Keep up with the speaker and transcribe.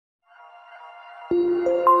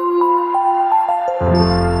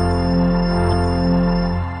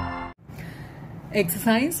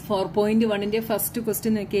Exercise 4.1 ന്റെ first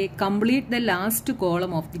question നോക്കിയേ. Complete the last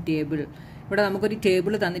column of the table. ഇവിടെ നമുക്കൊരു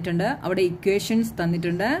ടേബിൾ തന്നിട്ടുണ്ട്, അവിടെ ഇക്വേഷൻസ്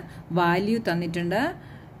തന്നിട്ടുണ്ട്, വാല്യൂ തന്നിട്ടുണ്ട്,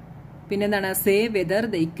 പിന്നെന്താണ് say whether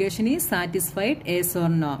the equation is satisfied yes or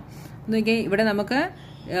no. നോക്കിയേ, ഇവിടെ നമുക്ക്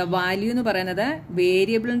വാല്യൂ എന്ന് പറയുന്നത്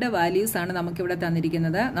വേരിയബിളിന്റെ വാല്യൂസ് ആണ് നമുക്കിവിടെ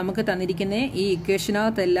തന്നിരിക്കുന്നത്. നമുക്ക് തന്നിരിക്കുന്ന ഈ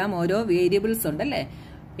ഇക്വേഷനകത്തെല്ലാം ഓരോ വേരിയബിൾസ് ഉണ്ടല്ലേ.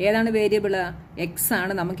 ഏതാണ് വേരിയബിള്? എക്സ്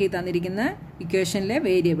ആണ് നമുക്ക് ഈ തന്നിരിക്കുന്ന ഇക്വേഷനിലെ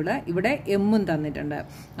വേരിയബിള്. ഇവിടെ എമ്മും തന്നിട്ടുണ്ട്.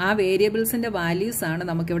 ആ വേരിയബിൾസിന്റെ വാല്യൂസ് ആണ്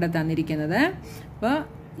നമുക്കിവിടെ തന്നിരിക്കുന്നത്. അപ്പോൾ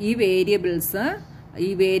ഈ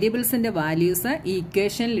വേരിയബിൾസിന്റെ വാല്യൂസ് ഈ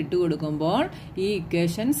ഇക്വേഷനിൽ ഇട്ട് കൊടുക്കുമ്പോൾ ഈ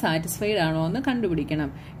ഇക്വേഷൻ സാറ്റിസ്ഫൈഡ് ആണോ എന്ന്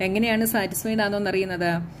കണ്ടുപിടിക്കണം. എങ്ങനെയാണ് സാറ്റിസ്ഫൈഡ് ആണോ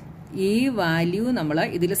എന്നറിയുന്നത്? ഈ വാല്യൂ നമ്മൾ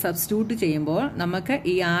ഇതിൽ സബ്സ്റ്റിറ്റ്യൂട്ട് ചെയ്യുമ്പോൾ നമുക്ക്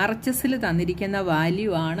ഈ RHSൽ തന്നിരിക്കുന്ന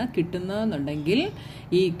വാല്യൂ ആണ് കിട്ടുന്നതെന്നുണ്ടെങ്കിൽ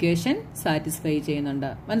ഈ ഇക്വേഷൻ സാറ്റിസ്ഫൈ ചെയ്യുന്നുണ്ട്.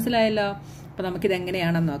 മനസ്സിലായല്ലോ? അപ്പൊ നമുക്കിത്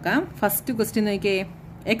എങ്ങനെയാണെന്ന് നോക്കാം. ഫസ്റ്റ് ക്വസ്റ്റ്യൻ നോക്കിയേ.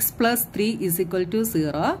 X plus 3 is equal to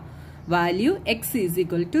 0, value X is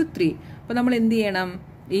equal to 3. അപ്പൊ നമ്മൾ എന്ത് ചെയ്യണം?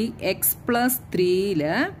 ഈ എക്സ് പ്ലസ്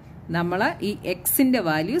 3യില് നമ്മൾ ഈ എക്സിന്റെ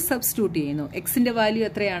വാല്യൂ സബ്സ്റ്റിറ്റ്യൂട്ട് ചെയ്യുന്നു. എക്സിന്റെ വാല്യൂ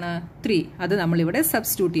എത്രയാണ്? 3. അത് നമ്മളിവിടെ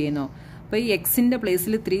സബ്സ്റ്റിറ്റ്യൂട്ട് ചെയ്യുന്നു. അപ്പോൾ ഈ എക്സിന്റെ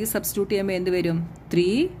പ്ലേസിൽ 3 സബ്സ്റ്റിറ്റ്യൂട്ട് ചെയ്യുമ്പോൾ എന്ത് വരും?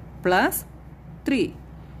 3 പ്ലസ് 3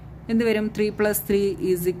 എന്ത് വരും? 3 പ്ലസ് 3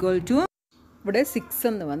 ഈസ് ഈക്വൽ ടു, ഇവിടെ 6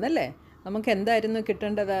 എന്ന് വന്നല്ലേ. നമുക്ക് എന്തായിരുന്നു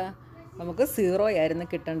കിട്ടേണ്ടത്? നമുക്ക് 0 ആയിരുന്നു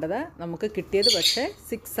കിട്ടേണ്ടത്. നമുക്ക് കിട്ടിയത് പക്ഷേ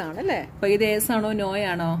 6 ആണല്ലേ. അപ്പോൾ ഇത് യെസ് ആണോ നോ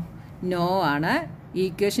ആണോ? നോ ആണ്. ഈ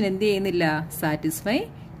ഇക്വേഷൻ എന്ത് ചെയ്യുന്നില്ല? സാറ്റിസ്ഫൈ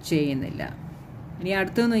ചെയ്യുന്നില്ല. ഇനി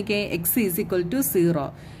അടുത്തത് നോക്കിയേ. X is equal to 0.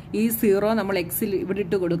 ഈ 0 നമ്മൾ എക്സിൽ ഇവിടെ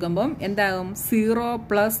ഇട്ട് കൊടുക്കുമ്പം എന്താകും? 0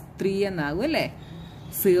 പ്ലസ് 3 എന്നാകും അല്ലേ.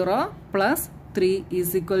 0 പ്ലസ് 3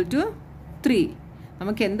 ഈസ് ഈക്വൽ ടു 3.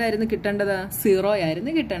 നമുക്ക് എന്തായിരുന്നു കിട്ടേണ്ടത്? 0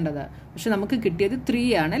 ആയിരുന്നു കിട്ടേണ്ടത്. പക്ഷെ നമുക്ക് കിട്ടിയത് 3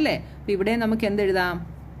 ആണല്ലേ. അപ്പം ഇവിടെ നമുക്ക് എന്തെഴുതാം?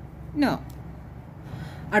 നോ.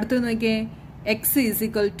 അടുത്തത് നോക്കിയേ. X is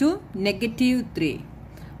equal to -3.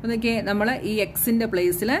 അപ്പം നോക്കിയേ, നമ്മൾ ഈ എക്സിന്റെ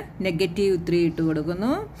പ്ലേസിൽ -3 ഇട്ട്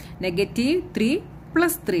കൊടുക്കുന്നു. -3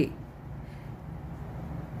 പ്ലസ് 3.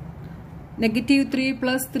 -3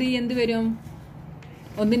 പ്ലസ് 3 എന്ത് വരും?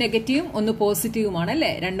 ഒന്ന് നെഗറ്റീവും ഒന്ന് പോസിറ്റീവുമാണല്ലേ.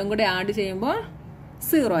 രണ്ടും കൂടെ ആഡ് ചെയ്യുമ്പോൾ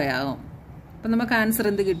 0 ആകും. അപ്പം നമുക്ക് ആൻസർ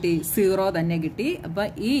എന്ത് കിട്ടി? 0 തന്നെ കിട്ടി. അപ്പം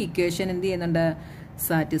ഈ ഇക്വേഷൻ എന്ത് ചെയ്യുന്നുണ്ട്?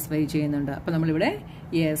 സാറ്റിസ്ഫൈ ചെയ്യുന്നുണ്ട്. അപ്പം നമ്മളിവിടെ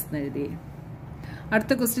യെസ് എന്ന് എഴുതി.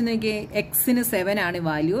 അടുത്ത ക്വസ്റ്റ്യൻ നോക്കിയേ. എക്സിന് 7 ആണ്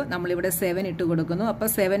വാല്യൂ. നമ്മളിവിടെ 7 ഇട്ട് കൊടുക്കുന്നു. അപ്പം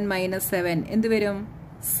 7 മൈനസ് 7 എന്ത് വരും?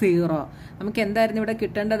 0. നമുക്ക് എന്തായിരുന്നു ഇവിടെ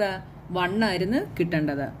കിട്ടേണ്ടത്? 1 ആയിരുന്നു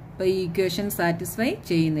കിട്ടേണ്ടത്. അപ്പോൾ ഈ ഇക്വേഷൻ സാറ്റിസ്ഫൈ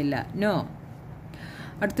ചെയ്യുന്നില്ല. നോ.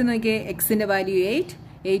 അടുത്ത് നോക്കിയേ. എക്സിന്റെ വാല്യൂ 8.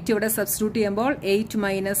 8 ഇവിടെ സബ്സ്റ്റിറ്റ്യൂട്ട് ചെയ്യുമ്പോൾ 8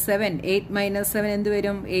 മൈനസ് 7 എന്ത്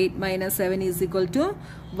വരും? 8 മൈനസ് 7 ഈസ് ഈക്വൽ ടു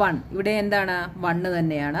 1. ഇവിടെ എന്താണ്? 1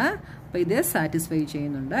 തന്നെയാണ്. അപ്പോൾ ഇത് സാറ്റിസ്ഫൈ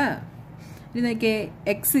ചെയ്യുന്നുണ്ട്. ഇനി നോക്കിയേ.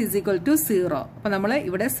 X is equal to 0. അപ്പോൾ നമ്മൾ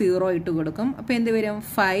ഇവിടെ 0 ഇട്ട് കൊടുക്കും. അപ്പോൾ എന്ത് വരും?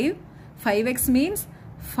 5x മീൻസ്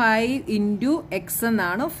 5 ഇൻറ്റു എക്സ്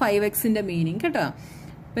എന്നാണ് 5xന്റെ മീനിങ് കേട്ടോ.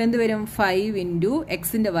 അപ്പോൾ എന്ത് വരും? 5 ഇൻറ്റു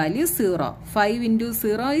എക്സിന്റെ വാല്യൂ 0. 5 into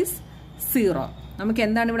 0 is 0. നമുക്ക്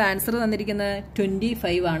എന്താണ് ഇവിടെ ആൻസർ തന്നിരിക്കുന്നത്?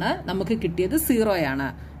 25 ആണ്. നമുക്ക് കിട്ടിയത് 0 ആണ്.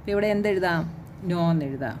 അപ്പോൾ ഇവിടെ എന്തെഴുതാം? നോ എന്ന്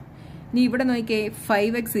എഴുതാം. ഇനി ഇവിടെ നോക്കിയേ.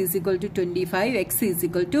 5x is equal to 25, X is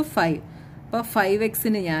equal to 5. അപ്പോൾ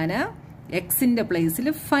 5xന് ഞാൻ എക്സിന്റെ പ്ലേസിൽ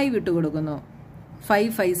 5 ഇട്ട് കൊടുക്കുന്നു.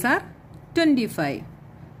 5 5s are 25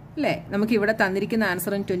 അല്ലേ. നമുക്ക് ഇവിടെ തന്നിരിക്കുന്ന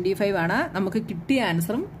ആൻസറും 25 ആണ്. നമുക്ക് കിട്ടിയ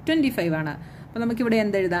ആൻസറും 25 ആണ്. അപ്പോൾ നമുക്കിവിടെ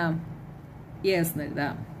എന്തെഴുതാം? യെസ് എന്ന്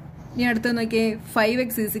എഴുതാം. ഇനി അടുത്ത് നോക്കിയേ. 5x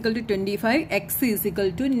is equal to 25, X is equal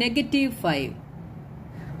to -5.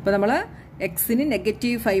 അപ്പോൾ നമ്മൾ എക്സിന്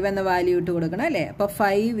 -5 എന്ന വാല്യൂ ഇട്ട് കൊടുക്കണം അല്ലേ. അപ്പോൾ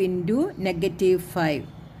 5 ഇൻറ്റു -5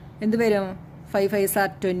 എന്ത് വരും? 5 5s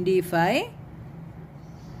are 25.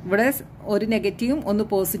 ഇവിടെ ഒരു നെഗറ്റീവും ഒന്ന്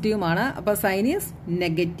പോസിറ്റീവുമാണ്. അപ്പോൾ സൈൻ ഈസ്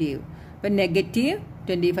നെഗറ്റീവ്. അപ്പം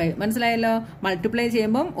 -25 മനസ്സിലായല്ലോ. മൾട്ടിപ്ലൈ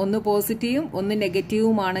ചെയ്യുമ്പം ഒന്ന് പോസിറ്റീവും ഒന്ന്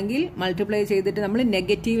നെഗറ്റീവുമാണെങ്കിൽ മൾട്ടിപ്ലൈ ചെയ്തിട്ട് നമ്മൾ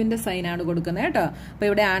നെഗറ്റീവിന്റെ സൈൻ ആണ് കൊടുക്കുന്നത് കേട്ടോ. അപ്പോൾ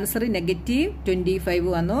ഇവിടെ ആൻസർ -25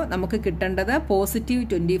 വന്നു. നമുക്ക് കിട്ടേണ്ടത്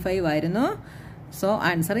 +25 ആയിരുന്നു. So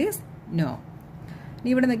answer is no. ഇനി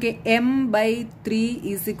ഇവിടെ നോക്കിയേ. m/3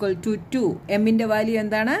 is equal to 2. എമ്മിന്റെ വാല്യൂ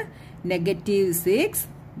എന്താണ്?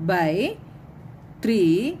 -6/3.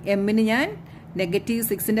 എമ്മിന് ഞാൻ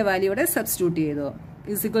 -6ന്റെ വാല്യൂ ഇവിടെ സബ്സ്റ്റിറ്റ്യൂട്ട് ചെയ്തു.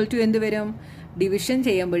 ഈസ് ഈക്വൽ ടു എന്ത് വരും? ഡിവിഷൻ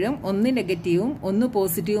ചെയ്യുമ്പോഴും ഒന്ന് നെഗറ്റീവും ഒന്ന്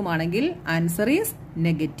പോസിറ്റീവും ആണെങ്കിൽ answer is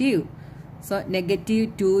negative. So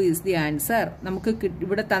 -2 is the answer. നമുക്ക്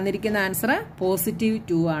ഇവിടെ തന്നിരിക്കുന്ന ആൻസർ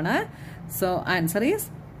 +2 ആണ്. So answer is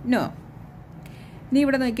no. ഇനി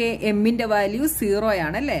ഇവിടെ നോക്കിയേ. എമ്മിന്റെ വാല്യൂ 0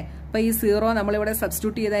 ആണല്ലേ. അപ്പൊ ഈ 0 നമ്മളിവിടെ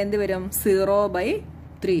സബ്സ്റ്റിറ്റ്യൂട്ട് ചെയ്താൽ എന്ത് വരും?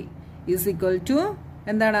 0/3 ഈസ് ഈക്വൽ ടു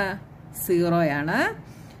എന്താണ്? 0 ആണ്.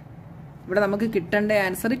 ഇവിടെ നമുക്ക് കിട്ടേണ്ട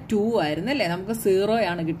ആൻസർ 2 ആയിരുന്നു അല്ലേ, നമുക്ക് 0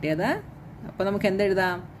 ആണ് കിട്ടിയത്. അപ്പോൾ നമുക്ക്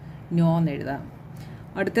എന്തെഴുതാം? നോ എന്ന് എഴുതാം.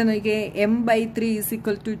 അടുത്ത നോക്കിയേ, m/3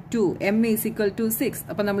 = 2, m = 6.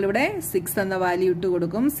 അപ്പം നമ്മളിവിടെ 6 എന്ന വാല്യൂ ഇട്ട്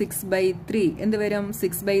കൊടുക്കും. 6/3 എന്ത് വരും?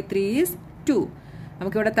 6/3 is 2.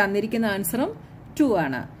 നമുക്കിവിടെ തന്നിരിക്കുന്ന ആൻസറും 2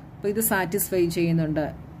 ആണ്. അപ്പോൾ ഇത് സാറ്റിസ്ഫൈ ചെയ്യുന്നുണ്ട്.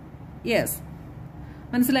 യെസ്,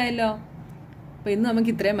 മനസ്സിലായല്ലോ. അപ്പോൾ ഇന്ന്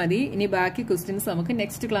നമുക്ക് ഇത്രയും മതി. ഇനി ബാക്കി ക്വസ്റ്റ്യൻസ് നമുക്ക്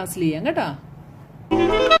നെക്സ്റ്റ് ക്ലാസ്സിൽ ചെയ്യാം കേട്ടോ.